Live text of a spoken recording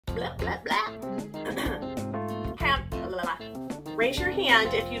blah, blah. Raise your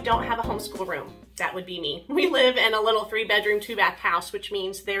hand if you don't have a homeschool room. That would be me. We live in a little 3-bedroom, 2-bath house, which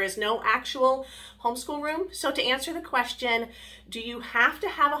means there is no actual homeschool room. So to answer the question, do you have to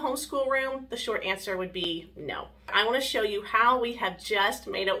have a homeschool room? The short answer would be no. I want to show you how we have just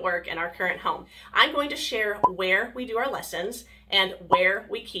made it work in our current home. I'm going to share where we do our lessons and where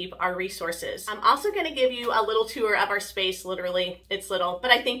we keep our resources. I'm also going to give you a little tour of our space. Literally, it's little, but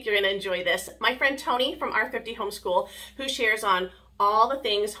I think you're going to enjoy this. My friend Tony from our Thrifty Homeschool, who shares on all the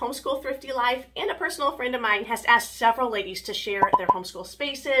things homeschool thrifty life, and a personal friend of mine has asked several ladies to share their homeschool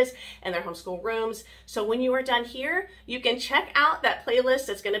spaces and their homeschool rooms. So when you are done here, you can check out that playlist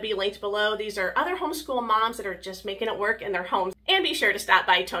that's going to be linked below. These are other homeschool moms that are just making it work in their homes. And be sure to stop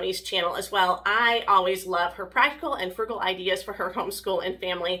by Tony's channel as well. I always love her practical and frugal ideas for her homeschool and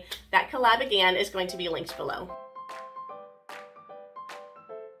family. That collab again is going to be linked below.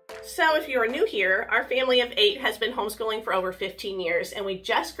 So if you are new here, our family of 8 has been homeschooling for over 15 years, and we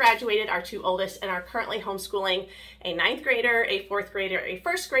just graduated our 2 oldest and are currently homeschooling a 9th grader, a 4th grader, a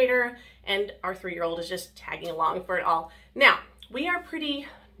 1st grader, and our 3-year-old is just tagging along for it all. Now, we are pretty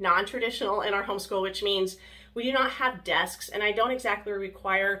non-traditional in our homeschool, which means we do not have desks, and I don't exactly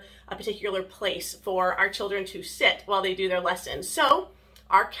require a particular place for our children to sit while they do their lessons. So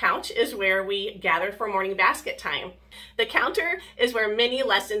our couch is where we gather for morning basket time. The counter is where many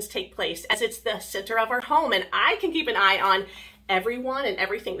lessons take place, as it's the center of our home, and I can keep an eye on everyone and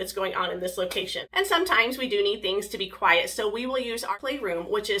everything that's going on in this location. And sometimes we do need things to be quiet, so we will use our playroom,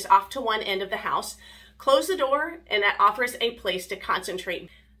 which is off to one end of the house, close the door, and that offers a place to concentrate.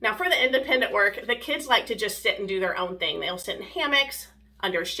 Now for the independent work, the kids like to just sit and do their own thing. They'll sit in hammocks,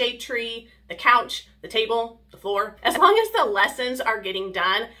 under a shade tree, the couch, the table, the floor. As long as the lessons are getting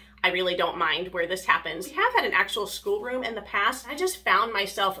done, I really don't mind where this happens. We have had an actual schoolroom in the past. I just found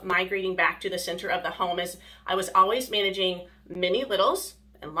myself migrating back to the center of the home as I was always managing mini littles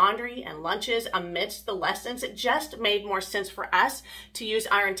and laundry and lunches amidst the lessons. It just made more sense for us to use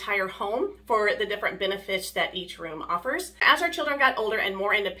our entire home for the different benefits that each room offers. As our children got older and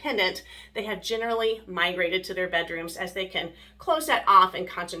more independent, they have generally migrated to their bedrooms as they can close that off and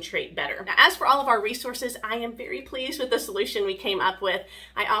concentrate better. Now, as for all of our resources, I am very pleased with the solution we came up with.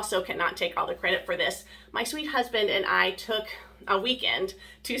 I also cannot take all the credit for this. My sweet husband and I took a weekend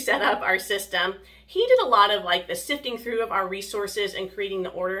to set up our system. He did a lot of like the sifting through of our resources and creating the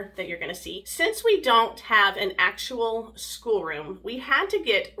order that you're going to see. Since we don't have an actual schoolroom, we had to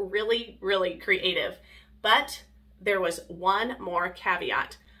get really, really creative. But there was one more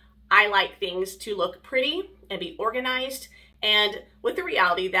caveat. I like things to look pretty and be organized, and with the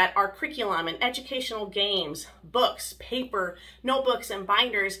reality that our curriculum and educational games, books, paper, notebooks, and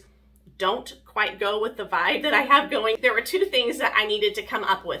binders don't quite go with the vibe that I have going. There were 2 things that I needed to come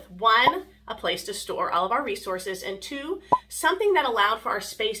up with. 1, a place to store all of our resources, and 2, something that allowed for our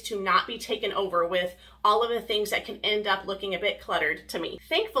space to not be taken over with all of the things that can end up looking a bit cluttered to me.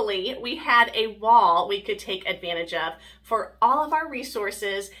 Thankfully, we had a wall we could take advantage of for all of our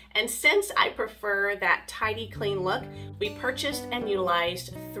resources, and since I prefer that tidy, clean look, we purchased and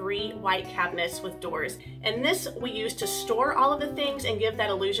utilized 3 white cabinets with doors. And this we used to store all of the things and give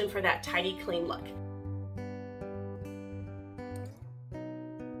that illusion for that tidy, clean look.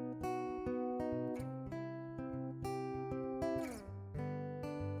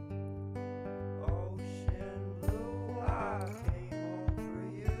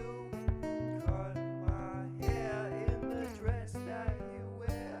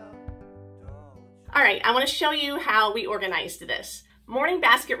 All right, I want to show you how we organized this. Morning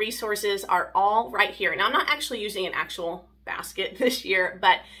basket resources are all right here. Now, I'm not actually using an actual basket this year,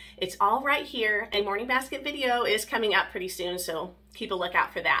 but it's all right here. A morning basket video is coming out pretty soon, so keep a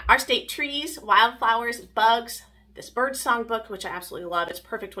lookout for that. Our state trees, wildflowers, bugs, this bird song book, which I absolutely love. It's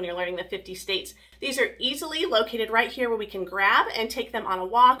perfect when you're learning the 50 states. These are easily located right here where we can grab and take them on a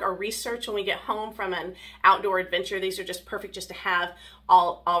walk or research when we get home from an outdoor adventure. These are just perfect just to have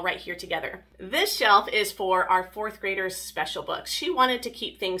all right here together. This shelf is for our 4th grader's special books. She wanted to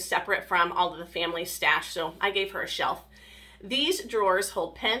keep things separate from all of the family stash, so I gave her a shelf. These drawers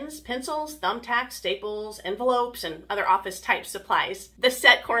hold pens, pencils, thumbtacks, staples, envelopes, and other office type supplies. The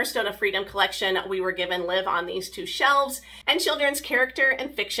set Cornerstone of Freedom collection we were given live on these 2 shelves, and children's character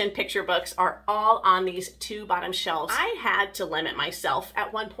and fiction picture books are all on these 2 bottom shelves. I had to limit myself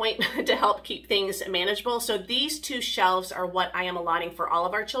at one point to help keep things manageable, so these 2 shelves are what I am allotting for all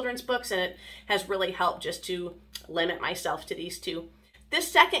of our children's books, and it has really helped just to limit myself to these 2. This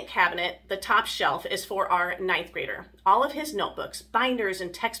second cabinet, the top shelf, is for our 9th grader. All of his notebooks, binders,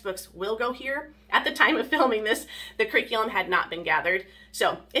 and textbooks will go here, At the time of filming this, the curriculum had not been gathered.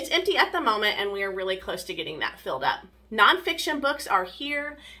 So it's empty at the moment and we are really close to getting that filled up. Nonfiction books are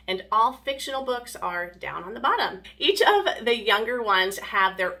here and all fictional books are down on the bottom. Each of the younger ones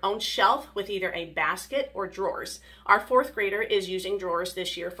have their own shelf with either a basket or drawers. Our fourth grader is using drawers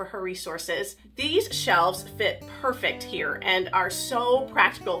this year for her resources. These shelves fit perfect here and are so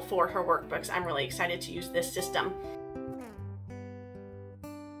practical for her workbooks. I'm really excited to use this system.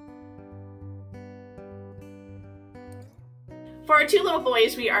 For our two little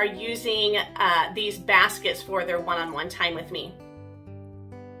boys, we are using these baskets for their one-on-one time with me.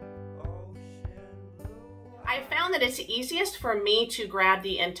 I found that it's easiest for me to grab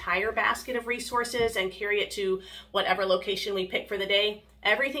the entire basket of resources and carry it to whatever location we pick for the day.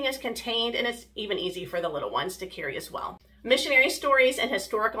 Everything is contained and it's even easy for the little ones to carry as well. Missionary stories and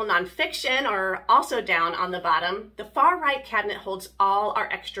historical nonfiction are also down on the bottom. The far right cabinet holds all our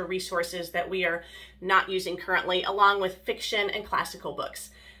extra resources that we are not using currently, along with fiction and classical books.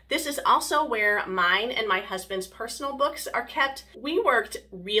 This is also where mine and my husband's personal books are kept. We worked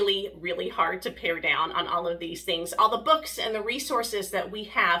really, really hard to pare down on all of these things. All the books and the resources that we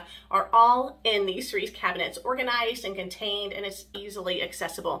have are all in these three cabinets, organized and contained, and it's easily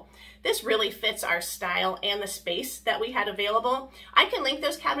accessible. This really fits our style and the space that we had available. I can link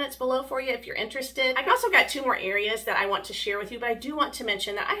those cabinets below for you if you're interested. I've also got two more areas that I want to share with you, but I do want to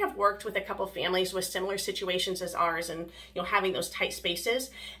mention that I have worked with a couple families with similar situations as ours and having those tight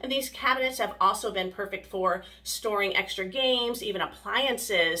spaces. And these cabinets have also been perfect for storing extra games, even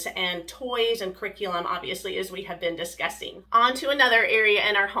appliances and toys and curriculum, obviously, as we have been discussing. On to another area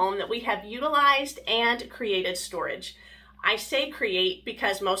in our home that we have utilized and created storage. I say create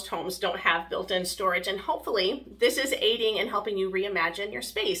because most homes don't have built-in storage, and hopefully this is aiding in helping you reimagine your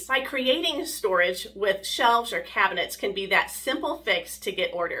space. By creating storage with shelves or cabinets can be that simple fix to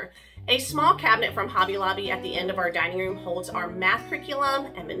get order. A small cabinet from Hobby Lobby at the end of our dining room holds our math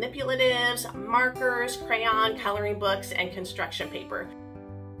curriculum and manipulatives, markers, crayon, coloring books, and construction paper.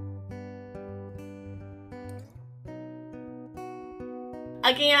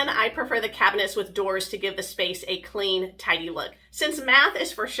 Again, I prefer the cabinets with doors to give the space a clean, tidy look. Since math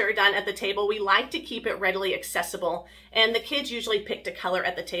is for sure done at the table, we like to keep it readily accessible, and the kids usually pick to color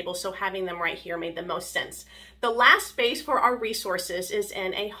at the table, so having them right here made the most sense. The last space for our resources is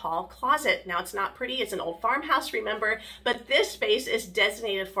in a hall closet. Now, it's not pretty, it's an old farmhouse, remember, but this space is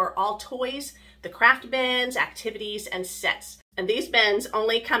designated for all toys, the craft bins, activities, and sets. And these bins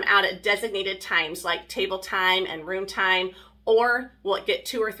only come out at designated times like table time and room time, or we'll get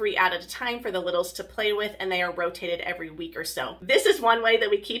 2 or 3 out at a time for the littles to play with, and they are rotated every week or so. This is one way that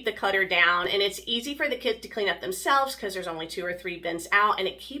we keep the clutter down, and it's easy for the kids to clean up themselves because there's only 2 or 3 bins out, and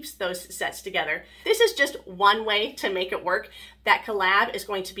it keeps those sets together. This is just one way to make it work. That collab is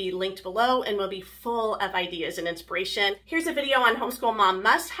going to be linked below and will be full of ideas and inspiration. Here's a video on homeschool mom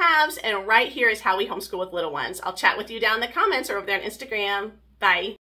must-haves, and right here is how we homeschool with little ones. I'll chat with you down in the comments or over there on Instagram. Bye.